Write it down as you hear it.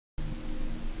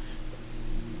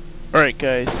Alright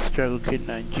guys, Drago Kid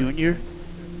 9 Jr.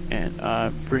 and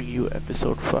I'm bringing you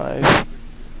episode 5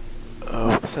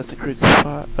 of Assassin's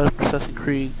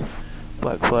Creed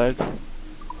Black Flag.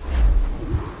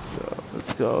 So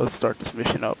let's go, let's start this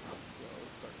mission up.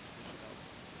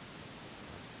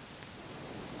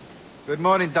 Good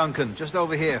morning, Duncan. Just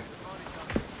over here.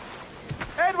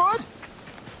 Edward?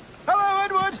 Hello,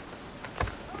 Edward!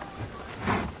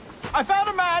 I found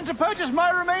a man to purchase my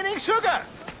remaining sugar!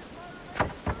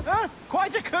 Huh?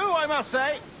 Quite a coup, I must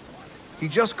say. He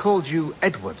just called you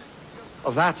Edward.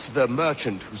 Oh, that's the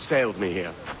merchant who sailed me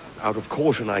here. Out of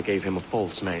caution, I gave him a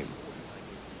false name.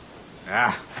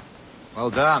 Ah, well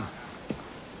done.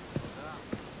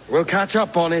 We'll catch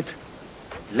up on it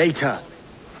later.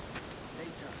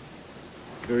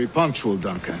 Very punctual,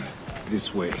 Duncan.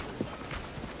 This way.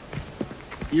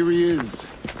 Here he is.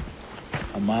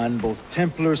 A man both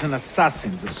Templars and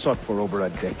Assassins have sought for over a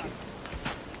decade.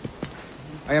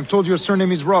 I am told your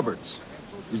surname is Roberts.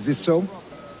 Is this so?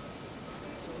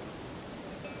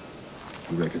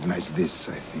 You recognize this,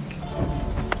 I think.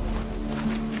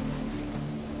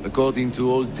 According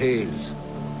to old tales,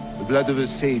 the blood of a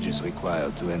sage is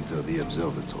required to enter the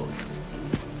observatory.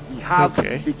 We have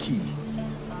Okay. the key.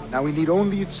 Now we need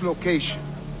only its location.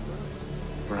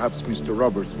 Perhaps Mr.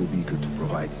 Roberts will be eager to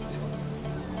provide it.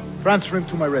 Transfer him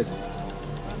to my residence.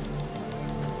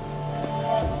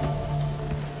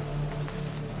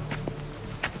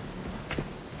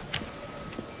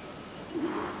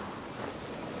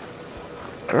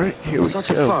 Alright, here we Such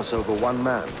a go. fuss over one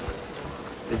man.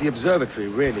 Is the observatory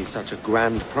really such a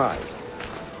grand prize?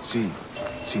 Sí,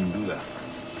 sin duda.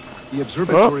 The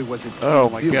observatory was a Oh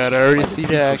my god, I already see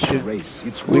the action. race.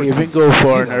 It's We even worthless go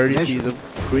far and I without already measure. see them.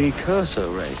 Precursor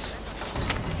race.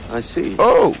 I see.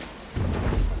 Oh!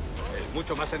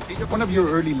 One of your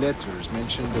early letters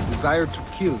mentioned the desire to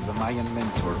kill the Mayan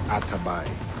mentor, Atabay.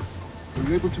 Were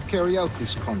you able to carry out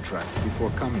this contract before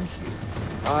coming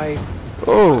here?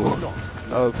 Oh!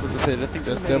 I was supposed to say, I think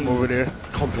that's them over there.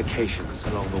 Complications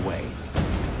along the way.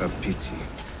 A pity.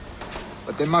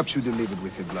 But the maps you delivered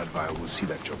with the blood vial will see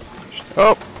that job finished.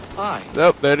 Oh! Aye,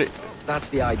 Nope, that it. that's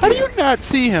the idea. How do you not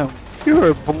see him? You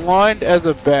are blind as a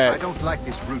I bat. don't like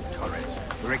this route, Torres.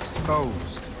 We're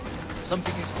exposed.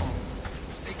 Something is wrong.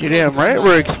 You're damn right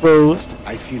we're exposed.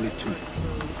 I feel it too.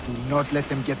 Do not let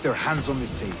them get their hands on the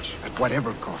sage, at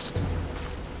whatever cost.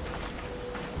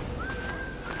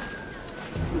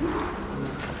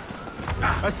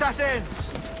 Assassins!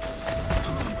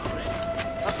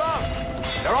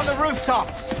 Above! They're on the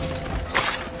rooftops!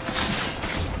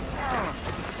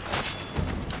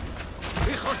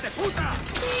 Hijos de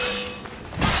puta!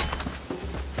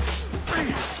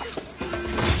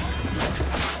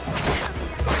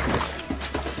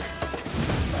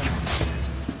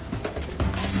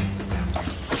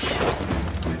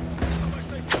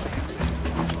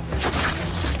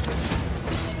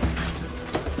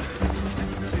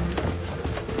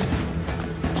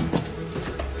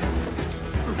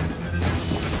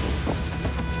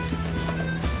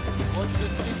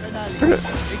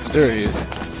 There he is.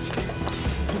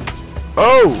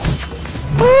 Oh!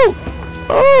 Oh!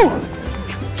 Oh!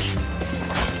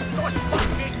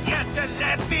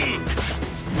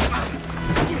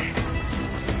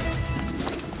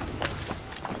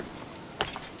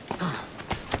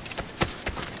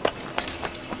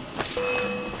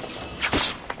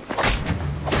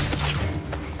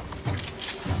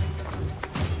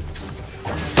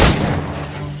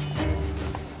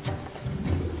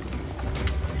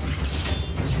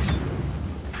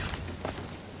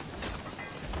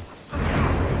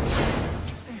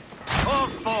 All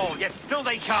fall, yet still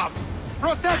they come!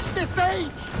 Protect the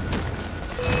sage!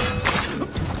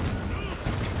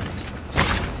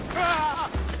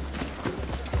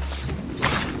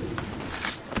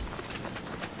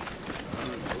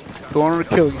 Going on a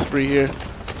killing spree here.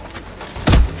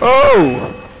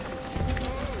 Oh!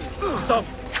 Stop!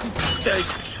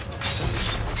 Stage!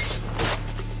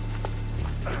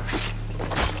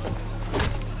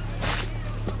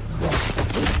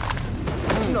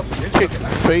 Kicking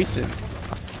his face in.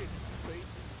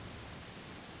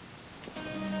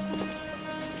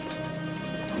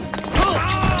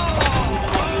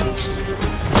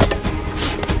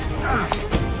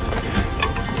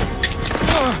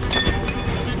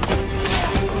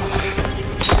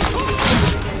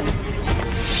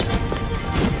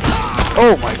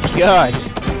 Oh my god!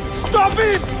 Stop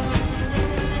him!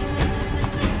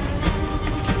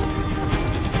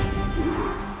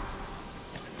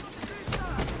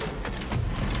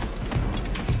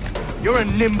 You're a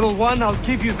nimble one, I'll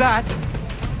give you that.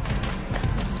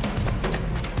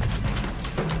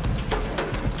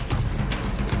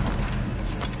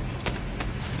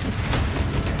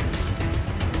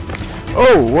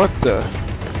 Oh, what the?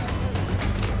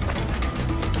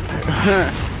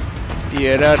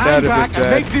 Yeah, that'd Hang have back been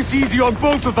and bad. make this easy on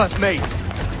both of us, mate.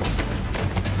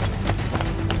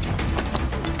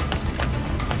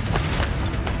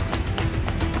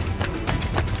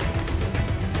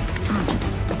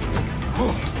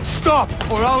 Stop,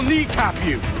 or I'll kneecap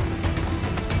you.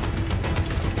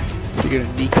 So you're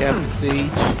gonna kneecap the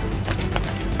sage?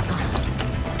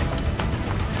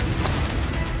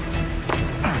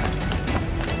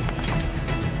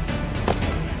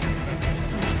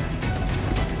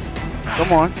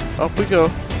 Come on, up we go.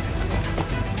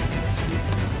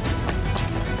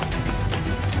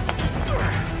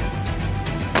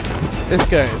 This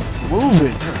guy is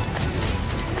moving.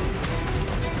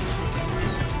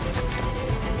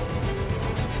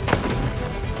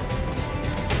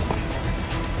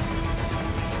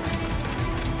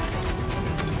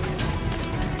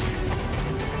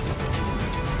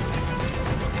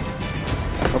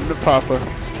 Come to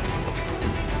Papa.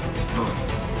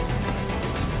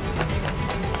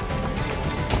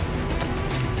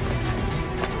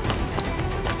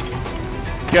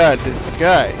 God, this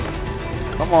guy.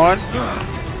 Come on.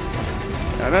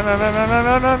 No, no, no, no, no,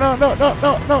 no, no, no, no, no, no,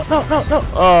 no, no, no, no.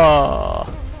 Oh.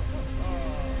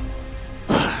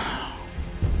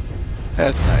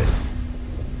 That's nice.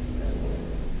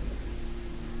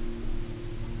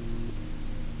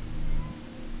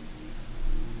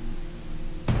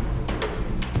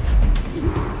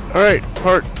 Alright,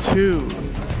 part 2.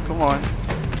 Come on.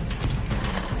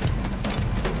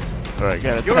 Alright,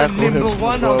 gotta You're a tackle him nimble from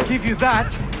one, above. I'll give you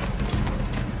that.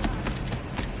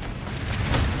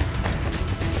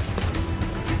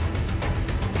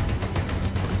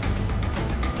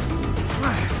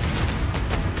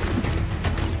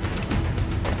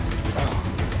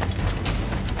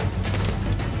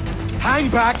 Hang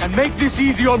back and make this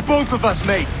easy on both of us,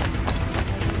 mate.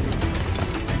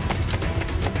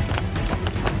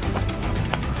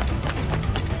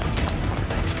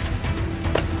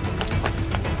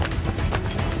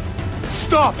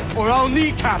 Stop, or I'll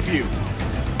kneecap you.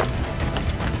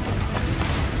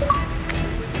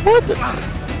 What the?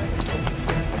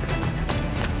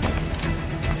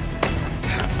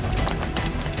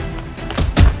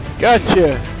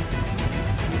 Gotcha!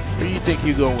 Where you think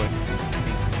you going?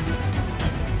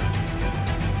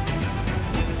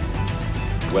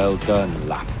 Well done,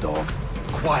 lapdog.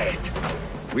 Quiet.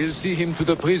 We'll see him to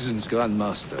the prisons, Grand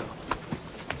Master.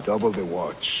 Double the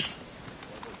watch.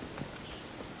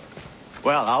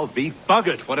 Well, I'll be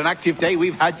buggered. What an active day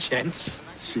we've had, gents.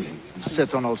 Let's see.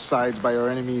 Beset on all sides by our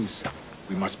enemies,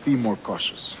 we must be more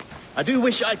cautious. I do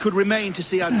wish I could remain to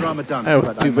see our drama done, That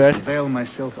was but too I bad. must avail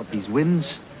myself of these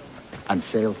winds and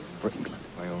sail for England.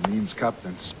 By all means,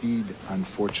 Captain, speed and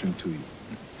fortune to you.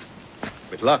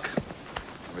 With luck,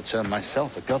 I'll return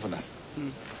myself a governor.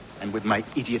 And with my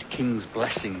idiot king's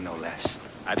blessing, no less.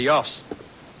 Adios.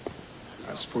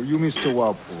 As for you, Mr.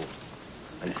 Walpole,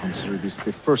 I consider this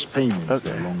the first payment to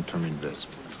Okay. a long-term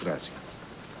investment. Gracias.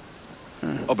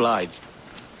 Obliged.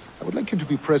 I would like you to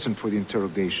be present for the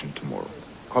interrogation tomorrow.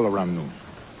 Call around noon.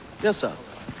 Yes, sir.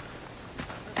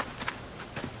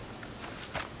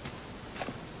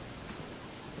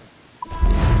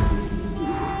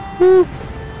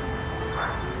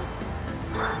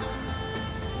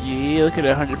 Yeah, look at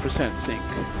that 100% sync.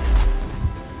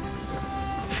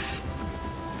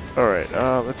 Alright,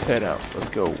 let's head out. Let's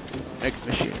go. Next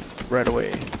mission. Right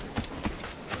away.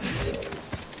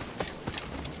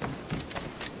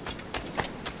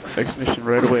 Next mission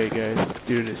right away, guys. Let's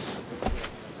do this.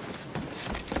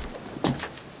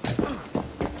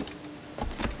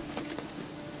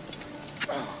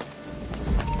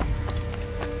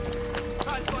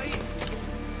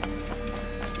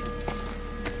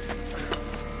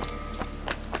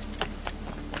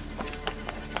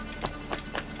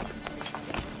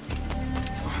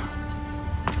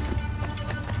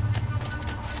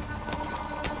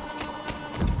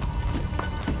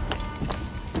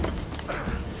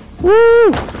 Woo!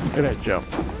 Look at that jump.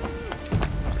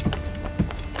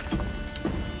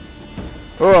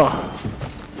 Oh.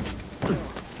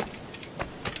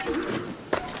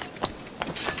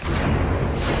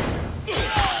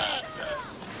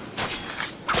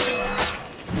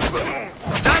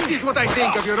 That is what I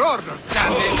think of your orders,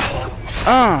 Stanley.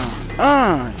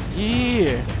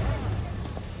 Yeah.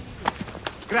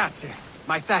 Grazie.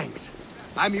 My thanks.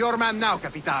 I'm your man now,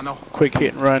 Capitano. Quick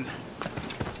hit and run.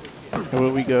 Here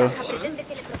we go.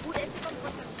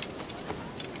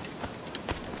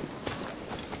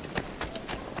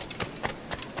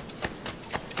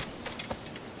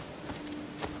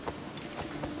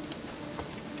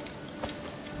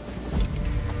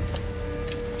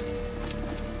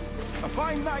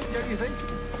 fine night, don't you think?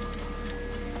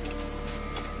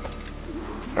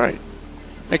 Alright.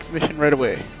 Next mission right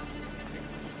away.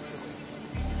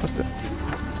 What the?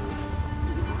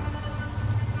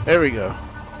 There we go.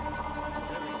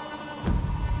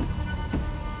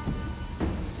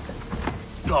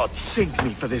 God sink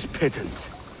me for this pittance.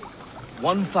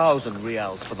 1,000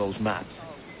 reals for those maps.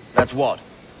 That's what?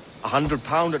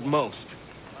 £100 at most.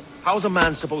 How's a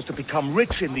man supposed to become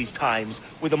rich in these times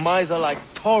with a miser like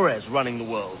Torres running the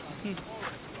world?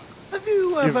 Have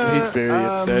you ever... He's very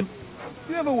upset.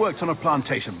 You ever worked on a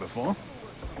plantation before?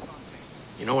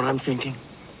 You know what I'm thinking?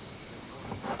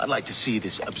 I'd like to see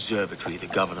this observatory the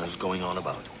governor's going on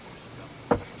about.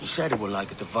 He said it were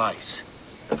like a device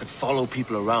that could follow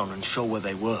people around and show where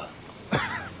they were.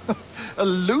 A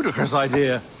ludicrous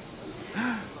idea.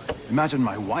 Imagine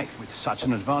my wife with such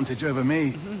an advantage over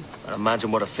me. And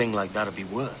imagine what a thing like that'd be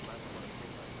worth.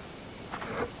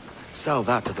 Sell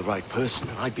that to the right person,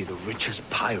 and I'd be the richest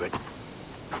pirate,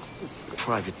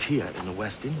 privateer in the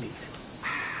West Indies.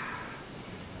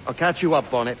 I'll catch you up,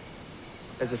 Bonnet.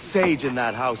 There's a sage in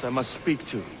that house I must speak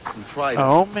to in private.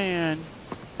 Oh man.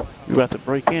 You're about to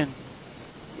break in.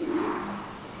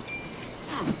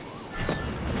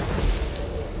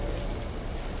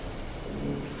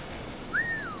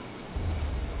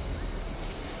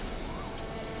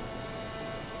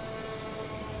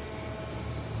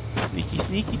 Sneaky,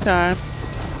 sneaky time.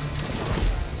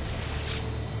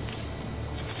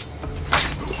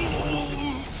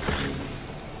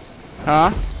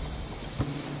 Huh?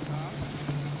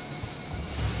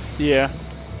 Yeah.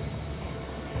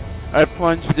 I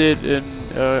plunged it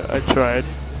and I tried.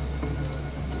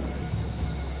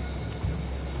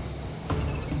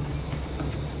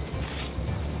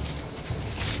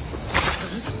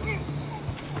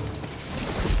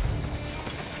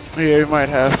 Yeah, you might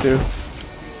have to.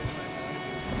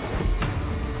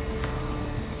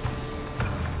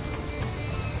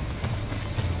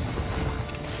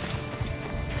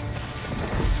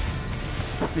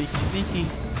 Sneaky, sneaky.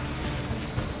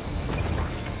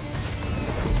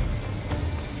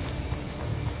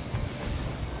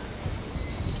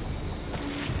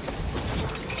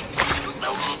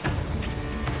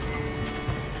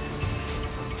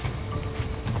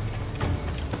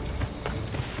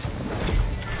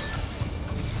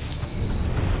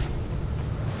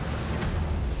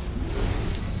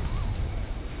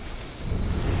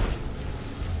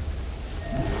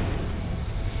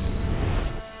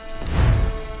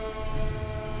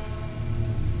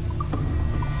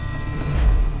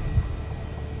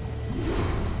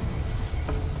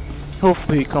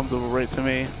 Hopefully he comes over right to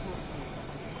me.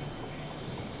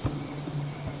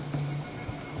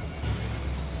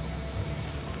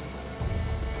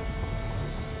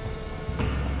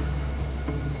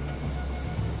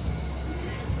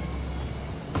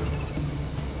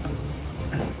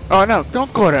 Oh no,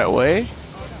 don't go that way.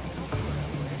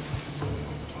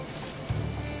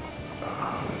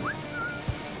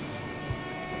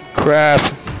 Crap.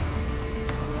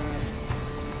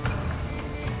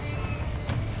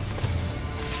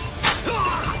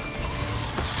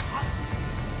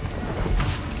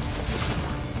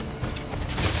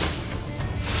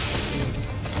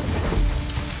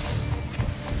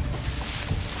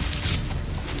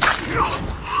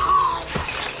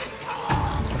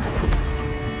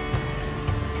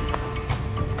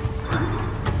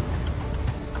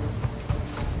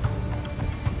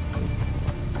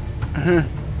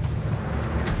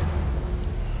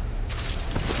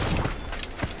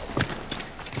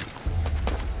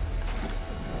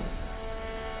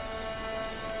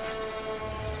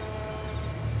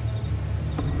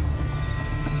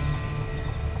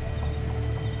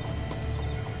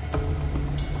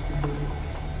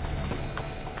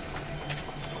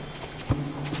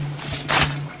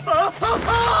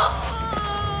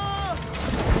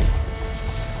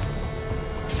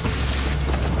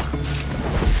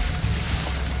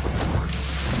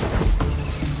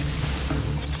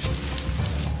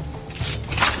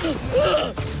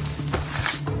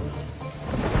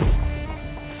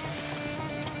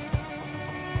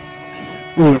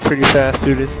 Moving pretty fast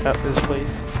through this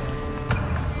place.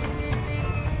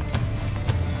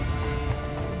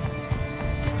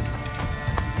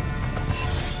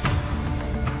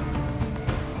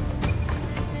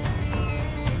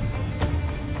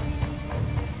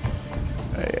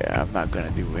 Yeah, I'm not gonna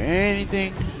do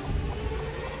anything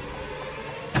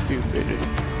stupid.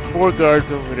 There's 4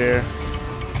 guards over there.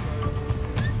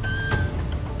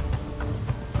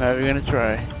 Not even gonna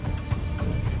try.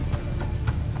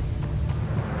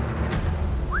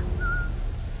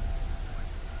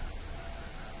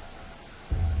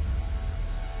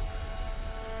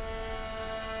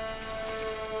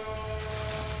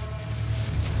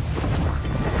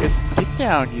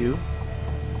 down, you.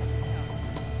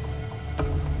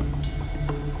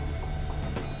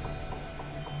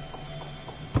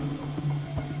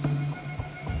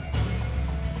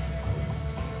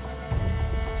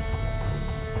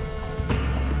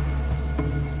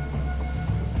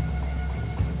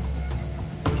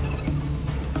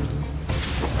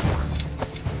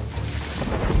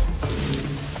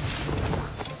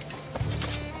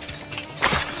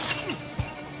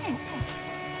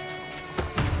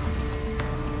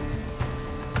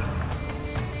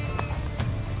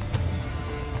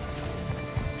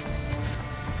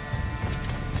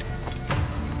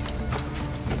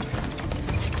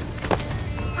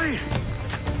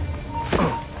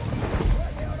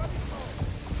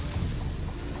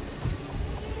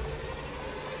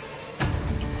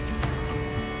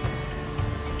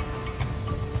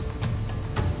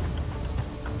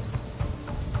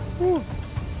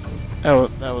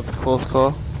 That was a close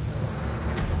call.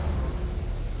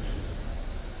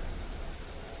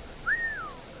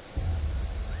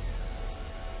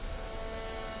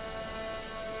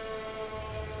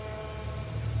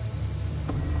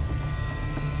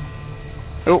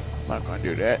 Oh, not gonna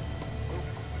do that.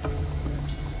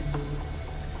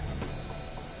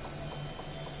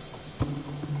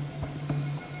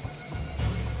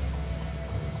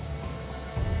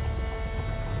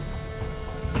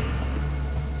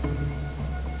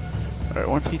 Alright,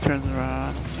 once he turns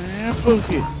around, and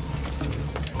boogie.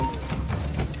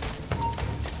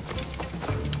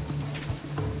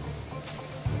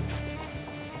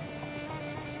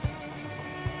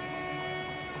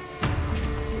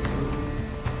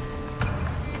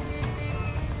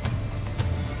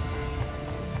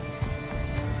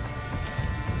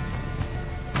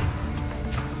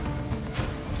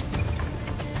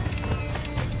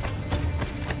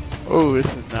 Oh,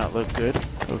 this does not look good.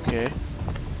 Okay.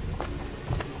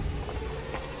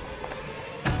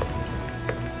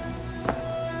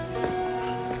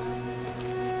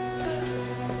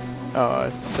 Oh,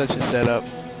 it's such a setup.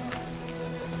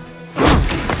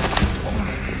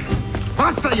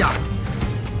 Basta ya!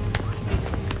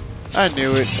 I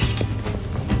knew it.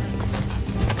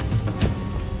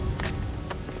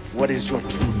 What is your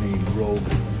true name, rogue?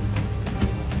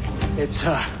 It's,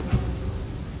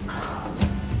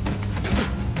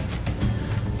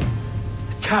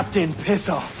 Captain Piss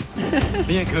Off.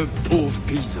 Bien que pauvre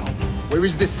paysan. Where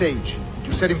is the sage? Did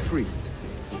you set him free?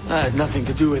 I had nothing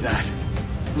to do with that.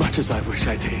 Much as I wish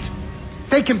I did.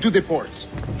 Take him to the ports.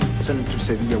 Send him to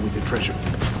Sevilla with the treasure.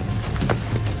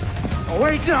 Oh,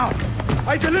 wait now!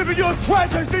 I delivered your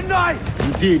treasures, didn't I?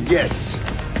 You did, yes.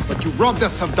 But you robbed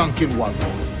us of Duncan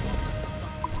Waldo.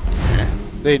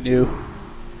 They knew.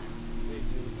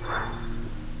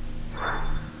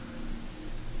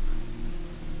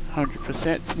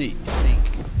 %, sneak.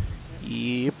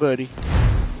 Yeah, buddy.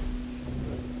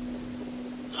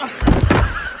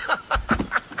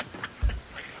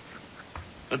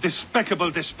 A despicable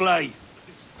display.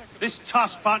 This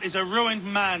tosspot is a ruined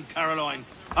man, Caroline.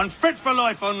 Unfit for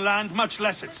life on land, much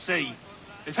less at sea.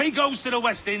 If he goes to the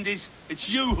West Indies, it's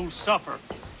you who'll suffer.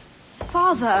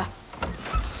 Father!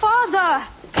 Father!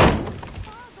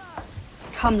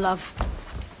 Come, love.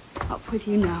 Up with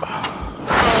you now.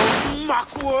 Oh,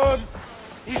 muckworm!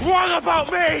 He's wrong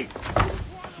about me!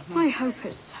 I hope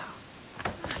it's so.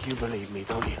 You believe me,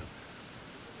 don't you?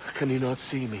 Can you not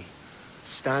see me?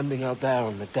 Standing out there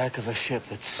on the deck of a ship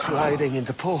that's sliding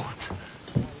into port.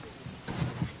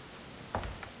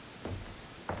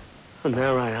 And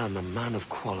there I am, a man of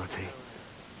quality.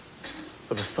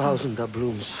 With 1,000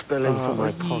 doubloons spilling from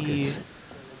my pockets.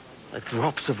 Like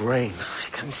drops of rain. I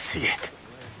can see it.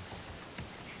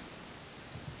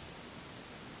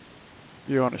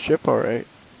 You're on a ship, alright.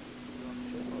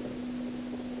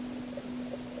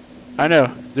 I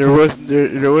know. There was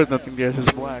nothing there,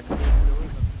 just black.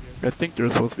 I think there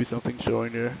was supposed to be something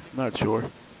showing there. Not sure.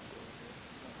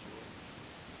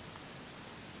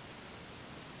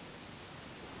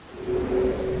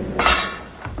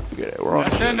 Okay, we're on. La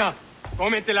cena,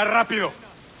 cómetela rápido.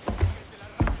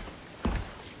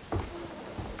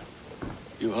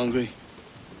 You hungry?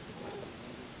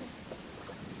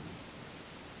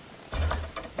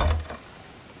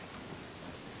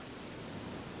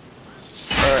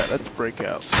 Alright, let's break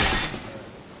out.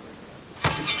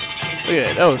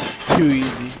 Yeah, that was too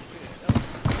easy.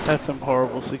 That's some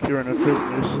horrible securing of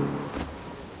prisoners.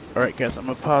 Alright guys, I'm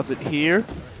gonna pause it here.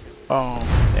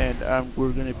 And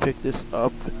we're gonna pick this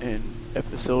up in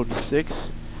episode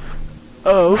 6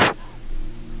 of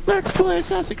Let's Play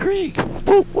Assassin's Creed.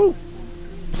 Woo woo.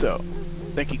 So,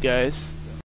 thank you guys.